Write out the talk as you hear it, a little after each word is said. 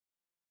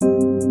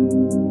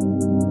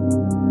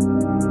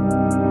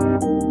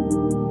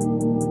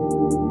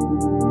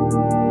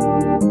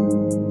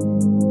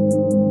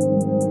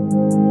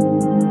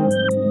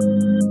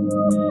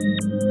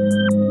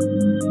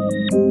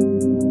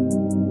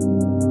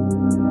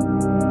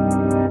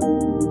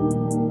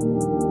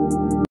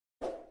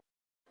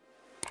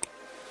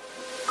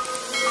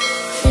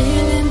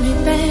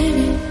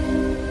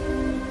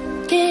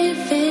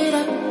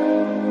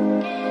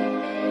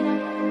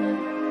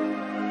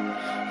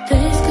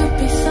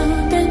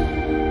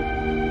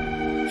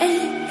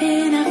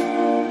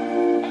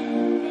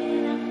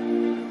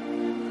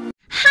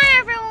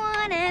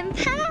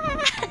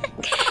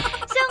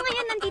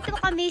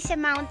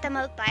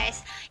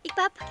Tamalpais,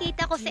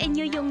 ipapakita ko sa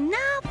inyo yung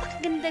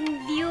napakagandang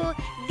view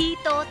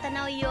dito.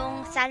 Tanaw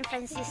yung San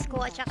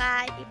Francisco at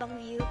saka ibang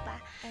view pa.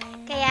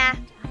 Kaya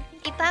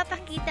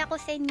ipapakita ko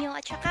sa inyo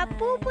at saka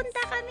pupunta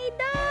kami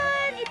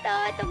doon.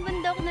 Itong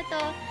bundok na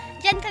to.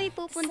 Diyan kami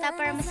pupunta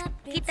para mas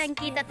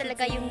kitang-kita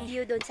talaga yung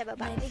view doon sa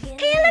baba.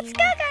 Kaya let's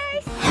go,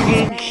 guys!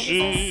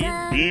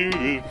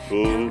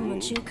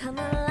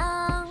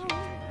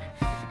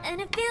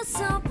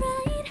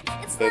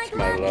 That's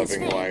my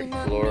loving wife,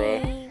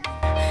 Laura.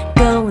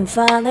 Go and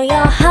follow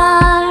your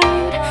heart.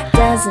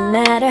 Doesn't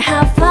matter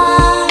how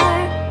far.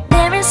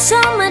 There is so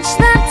much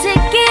love to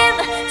give.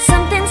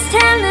 Something's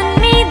telling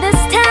me this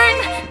time.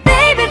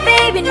 Baby,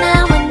 baby,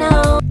 now I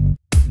know.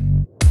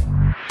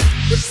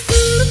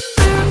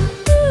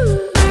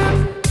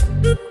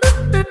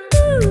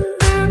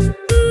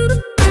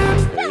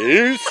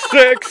 You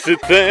sexy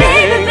thing.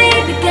 Baby,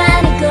 baby,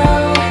 gotta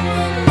go.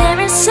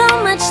 There is so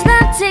much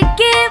love to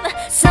give.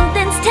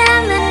 Something's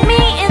telling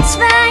me it's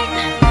right.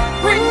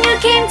 When you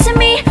came to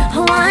me,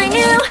 oh, I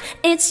knew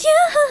it's you,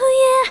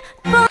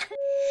 yeah.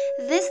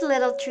 These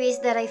little trees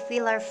that I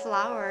feel are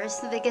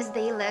flowers because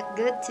they look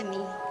good to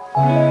me.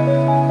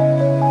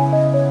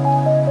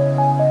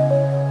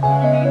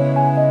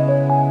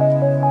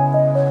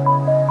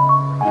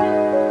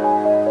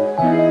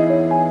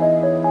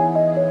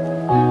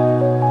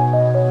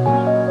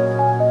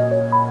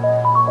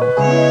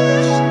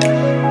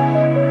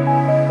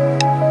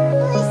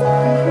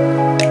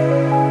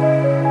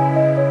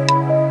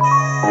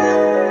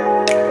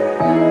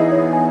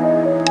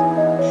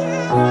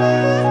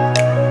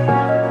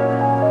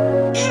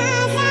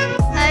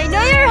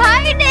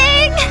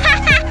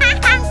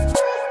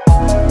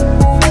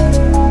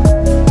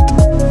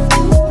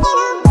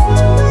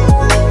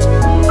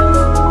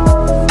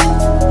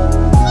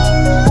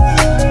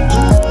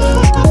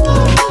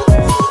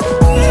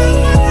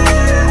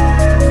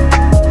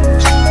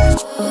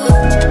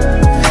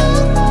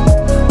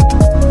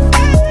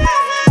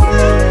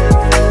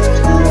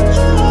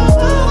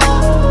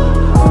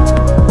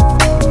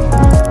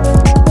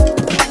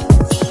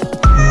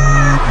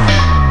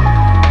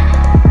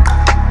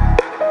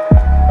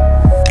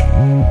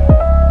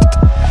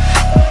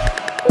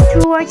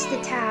 Towards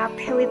the top,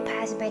 we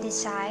pass by the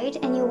side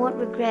and you won't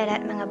regret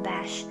it, mga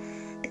bash,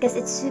 because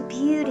it's so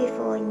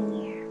beautiful in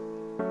here.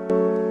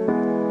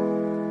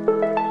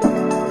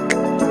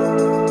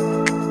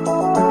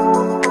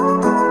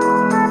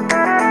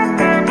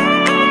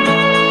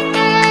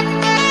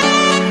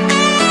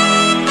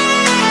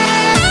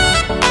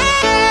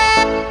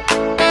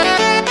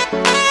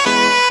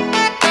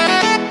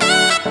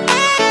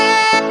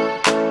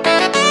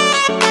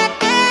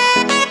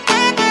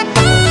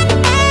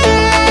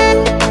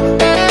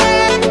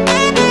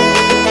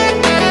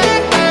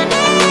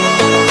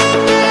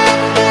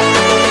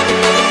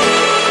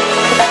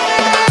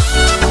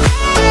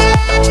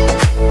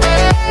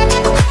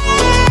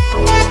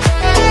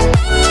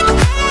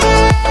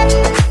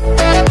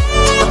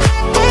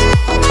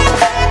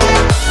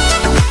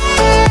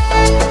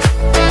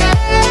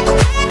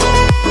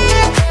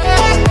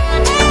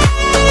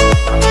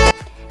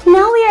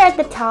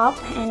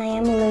 And I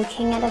am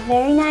looking at a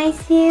very nice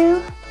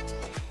view.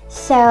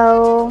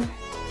 So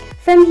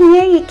from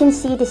here you can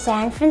see the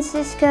San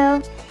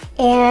Francisco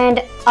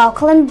and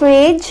Oakland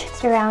Bridge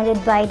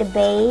surrounded by the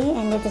bay,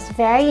 and it is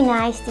very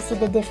nice to see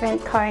the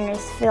different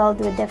corners filled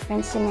with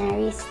different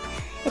sceneries.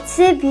 It's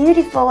so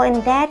beautiful, and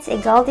that's a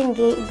Golden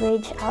Gate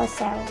Bridge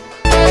also.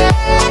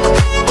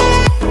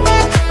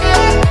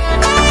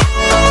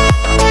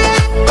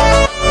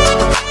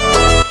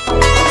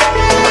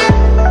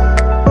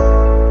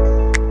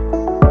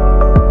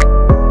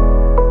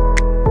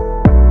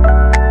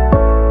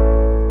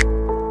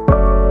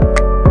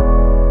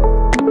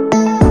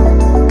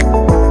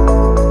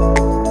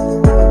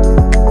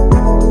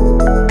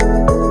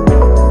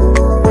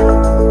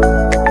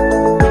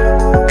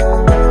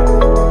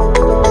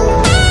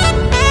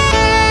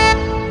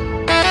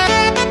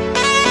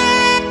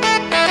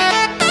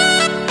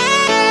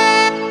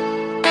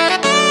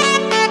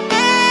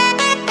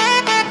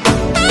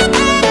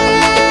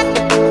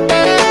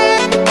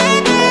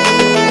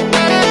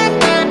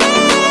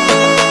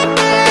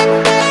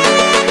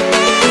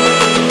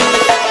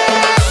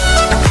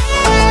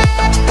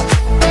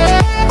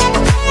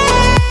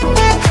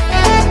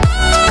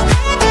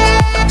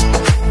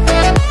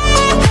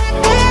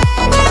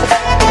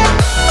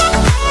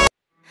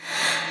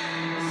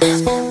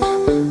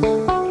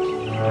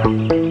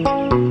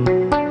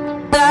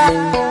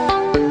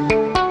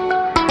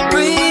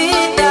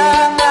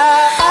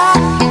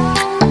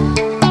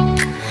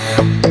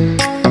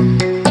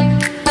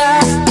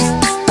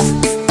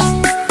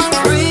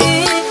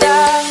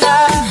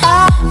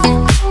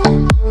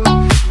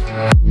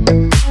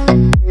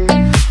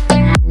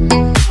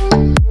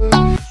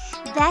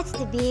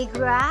 Big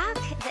rock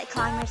that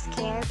climbers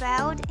care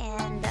about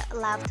and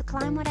love to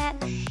climb with it,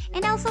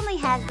 and also my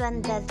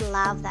husband does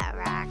love that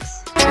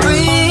rocks.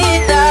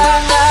 Breathe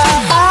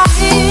out,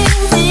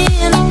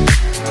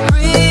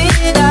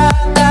 breathe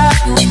out,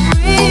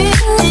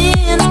 breathe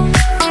in,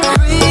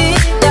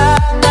 breathe out.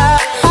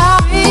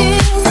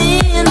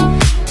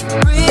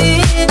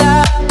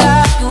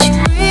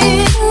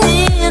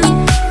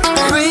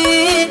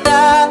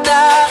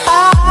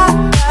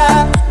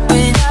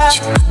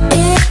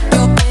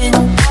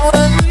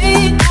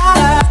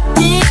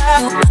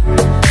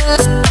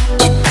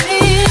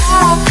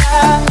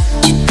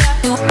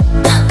 I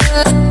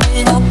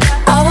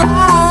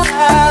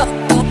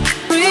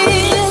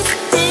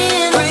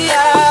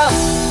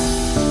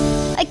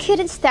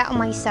couldn't stop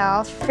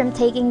myself from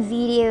taking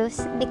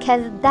videos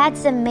because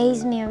that's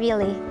amazed me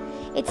really.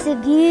 It's a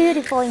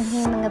beautiful in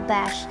here mga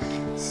bash.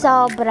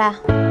 Sobra.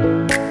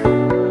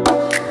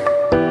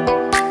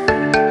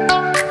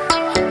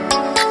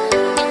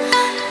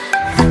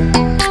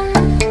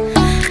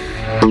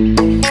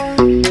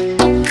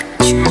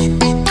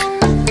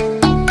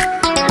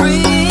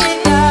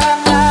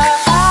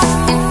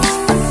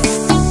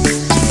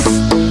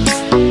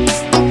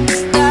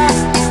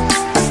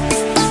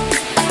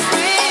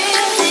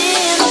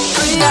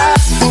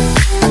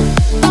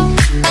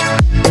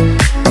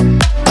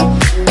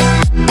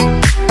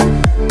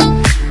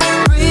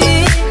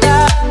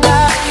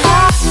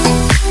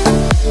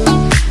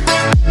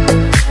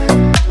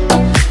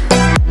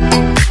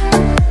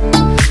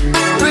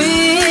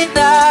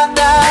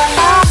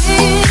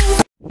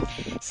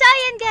 So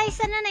ayan guys,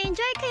 sana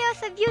na-enjoy kayo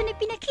sa view na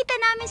pinakita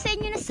namin sa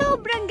inyo na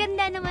sobrang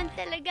ganda naman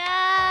talaga.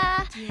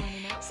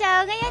 So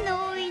ngayon,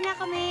 uuwi na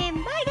kami.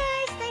 Bye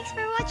guys! Thanks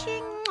for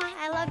watching.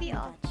 I love you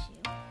all.